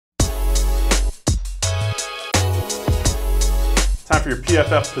Time for your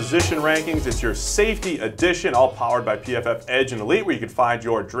PFF position rankings. It's your safety edition, all powered by PFF Edge and Elite, where you can find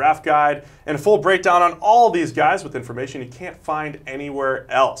your draft guide and a full breakdown on all these guys with information you can't find anywhere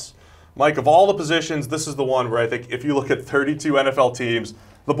else. Mike, of all the positions, this is the one where I think if you look at 32 NFL teams,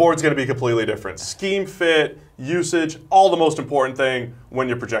 the board's going to be completely different. Scheme fit, usage, all the most important thing when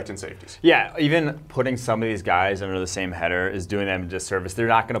you're projecting safeties. Yeah, even putting some of these guys under the same header is doing them a disservice. They're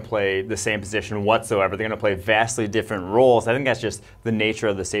not going to play the same position whatsoever. They're going to play vastly different roles. I think that's just the nature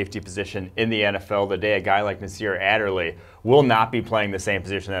of the safety position in the NFL today. A guy like Nasir Adderley will not be playing the same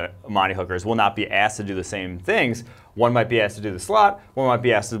position that Amani Hooker is, will not be asked to do the same things. One might be asked to do the slot, one might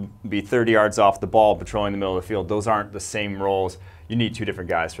be asked to be 30 yards off the ball, patrolling the middle of the field. Those aren't the same roles. You need two different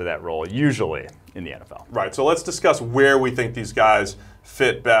guys for that role, usually in the NFL. Right, so let's discuss where we think these guys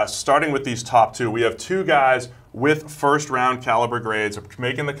fit best. Starting with these top two, we have two guys with first-round caliber grades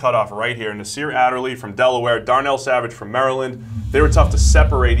making the cutoff right here. Nasir Adderley from Delaware, Darnell Savage from Maryland. They were tough to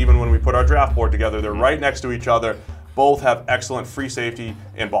separate even when we put our draft board together. They're right next to each other. Both have excellent free safety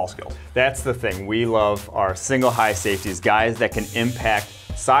and ball skills. That's the thing. We love our single high safeties, guys that can impact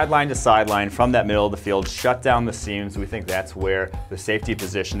sideline to sideline from that middle of the field, shut down the seams. We think that's where the safety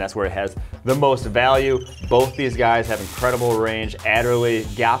position, that's where it has the most value. Both these guys have incredible range. Adderley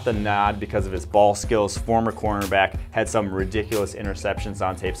got the nod because of his ball skills. Former cornerback, had some ridiculous interceptions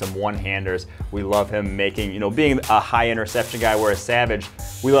on tape, some one-handers. We love him making, being a high interception guy, whereas Savage,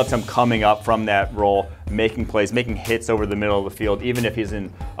 we loved him coming up from that role, making plays, making hits over the middle of the field, even if he's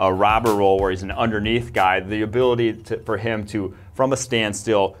in a robber role where he's an underneath guy, the ability for him to, from a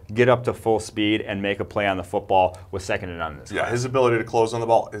standstill, get up to full speed and make a play on the football was second to none in this class. Yeah, his ability to close on the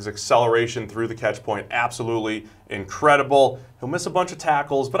ball, his acceleration through the catch point, absolutely incredible. He'll miss a bunch of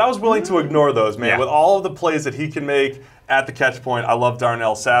tackles, but I was willing to ignore those, man. Yeah. With all of the plays that he can make at the catch point, I love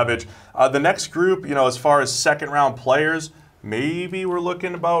Darnell Savage. The next group, as far as second-round players, maybe we're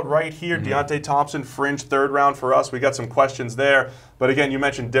looking about right here. Deontay Thompson, fringe third round for us. We got some questions there. But again, you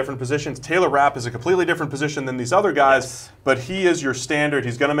mentioned different positions. Taylor Rapp is a completely different position than these other guys, but he is your standard.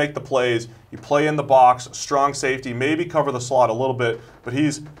 He's going to make the plays. You play in the box, strong safety, maybe cover the slot a little bit, but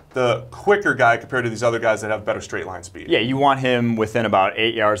he's the quicker guy compared to these other guys that have better straight line speed. Yeah, you want him within about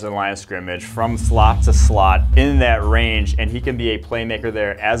 8 yards of the line of scrimmage, from slot to slot, in that range, and he can be a playmaker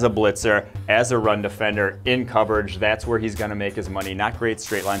there as a blitzer, as a run defender, in coverage. That's where he's going to make his money. Not great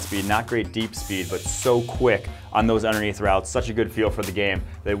straight line speed, not great deep speed, but so quick on those underneath routes. Such a good feel for the game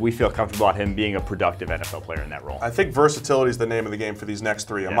that we feel comfortable about him being a productive NFL player in that role. I think versatility is the name of the game for these next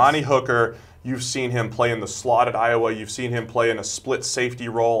three. Yes. Amani Hooker, you've seen him play in the slot at Iowa. You've seen him play in a split safety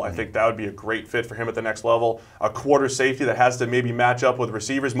role. I think that would be a great fit for him at the next level. A quarter safety that has to maybe match up with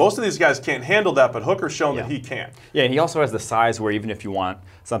receivers. Most of these guys can't handle that, but Hooker's shown that he can. Yeah, and he also has the size where even if you want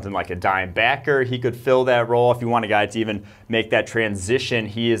something like a dime backer, he could fill that role. If you want a guy to even make that transition,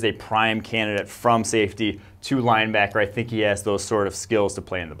 he is a prime candidate from safety to linebacker. I think he has those sort of skills to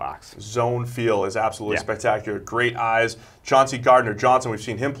play in the box. Zone feel is absolutely spectacular. Great eyes. Chauncey Gardner-Johnson, we've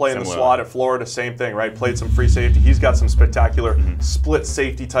seen him play in the slot at Florida. Same thing, right? Played some free safety. He's got some spectacular split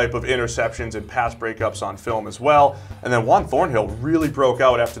safety type of interceptions and pass breakups on film as well. And then Juan Thornhill really broke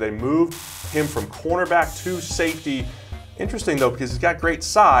out after they moved him from cornerback to safety. Interesting, though, because he's got great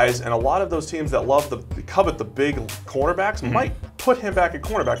size, and a lot of those teams that covet the big cornerbacks might put him back at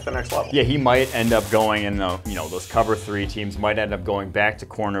cornerback at the next level. Yeah, he might end up going in those cover three teams might end up going back to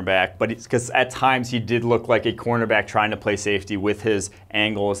cornerback, but it's because at times he did look like a cornerback trying to play safety with his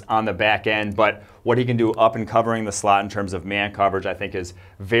angles on the back end. But what he can do up and covering the slot in terms of man coverage, I think, is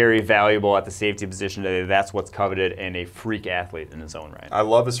very valuable at the safety position today. That's what's coveted in a freak athlete in his own right. I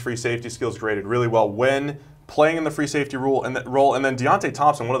love his free safety skills, graded really well when playing in the free safety role, and then Deontay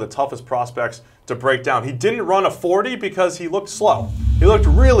Thompson, one of the toughest prospects to break down. He didn't run a 40 because he looked slow. He looked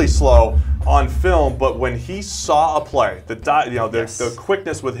really slow on film, but when he saw a play, the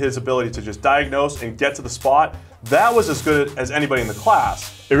quickness with his ability to just diagnose and get to the spot, that was as good as anybody in the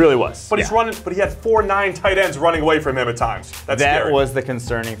class. It really was. But he's running. But he had 4'9" tight ends running away from him at times. That scary. Was the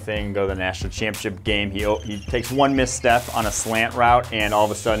concerning thing. Go to the national championship game. He takes one misstep on a slant route, and all of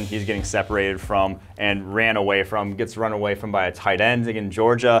a sudden he's getting separated from and ran away from. Gets run away from by a tight end against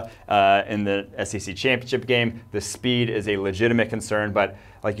Georgia in the SEC championship game. The speed is a legitimate concern, but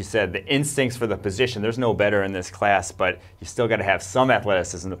like you said, the instincts for the position, there's no better in this class, but you still got to have some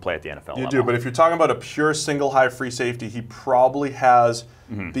athleticism to play at the NFL level. You do, but if you're talking about a pure single high free safety, he probably has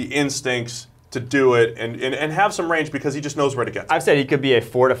the instincts to do it and have some range because he just knows where to get to. I've said he could be a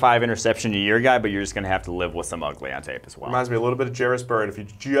 4 to 5 interception a year guy, but you're just going to have to live with some ugly on tape as well. Reminds me a little bit of Jarris Byrd. If you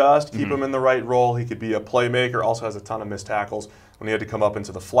just keep him in the right role, he could be a playmaker, also has a ton of missed tackles. when he had to come up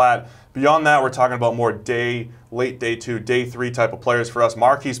into the flat. Beyond that, we're talking about more late day 2, day 3 type of players for us.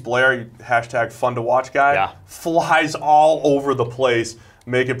 Marquise Blair, hashtag fun to watch guy, flies all over the place,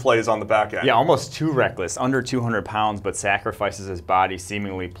 making plays on the back end. Yeah, almost too reckless, under 200 pounds, but sacrifices his body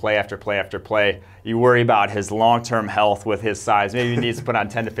seemingly play after play after play. You worry about his long-term health with his size. Maybe he needs to put on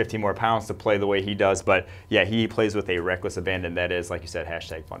 10 to 15 more pounds to play the way he does, but yeah, he plays with a reckless abandon. That is, like you said,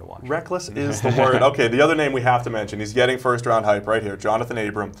 hashtag fun to watch. Reckless is the word. Okay, the other name we have to mention, he's getting first-round hype right here, Jonathan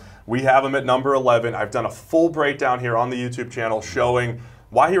Abram. We have him at number 11. I've done a full breakdown here on the YouTube channel showing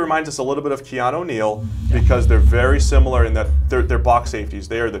why he reminds us a little bit of Keanu Neal, because they're very similar in that they're box safeties.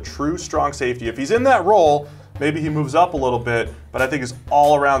 They are the true strong safety. If he's in that role, maybe he moves up a little bit, but I think his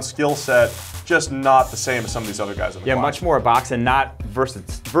all-around skill set just not the same as some of these other guys in the class. Much more box and not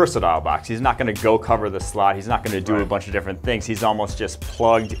versatile box. He's not going to go cover the slot. He's not going to do a bunch of different things. He's almost just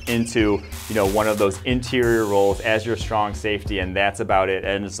plugged into one of those interior roles as your strong safety, and that's about it.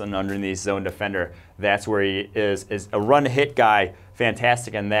 And as an underneath zone defender, that's where he is a run-hit guy.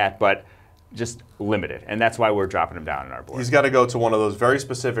 Fantastic in that, but just limited, and that's why we're dropping him down on our board. He's got to go to one of those very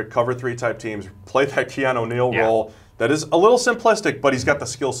specific cover 3 type teams, play that Keanu Neal role. That is a little simplistic, but he's got the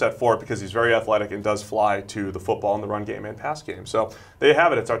skill set for it because he's very athletic and does fly to the football and the run game and pass game. So there you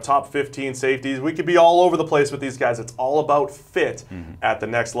have it. It's our top 15 safeties. We could be all over the place with these guys. It's all about fit at the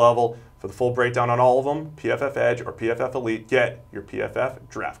next level. For the full breakdown on all of them, PFF Edge or PFF Elite, get your PFF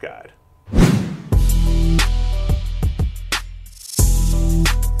Draft Guide.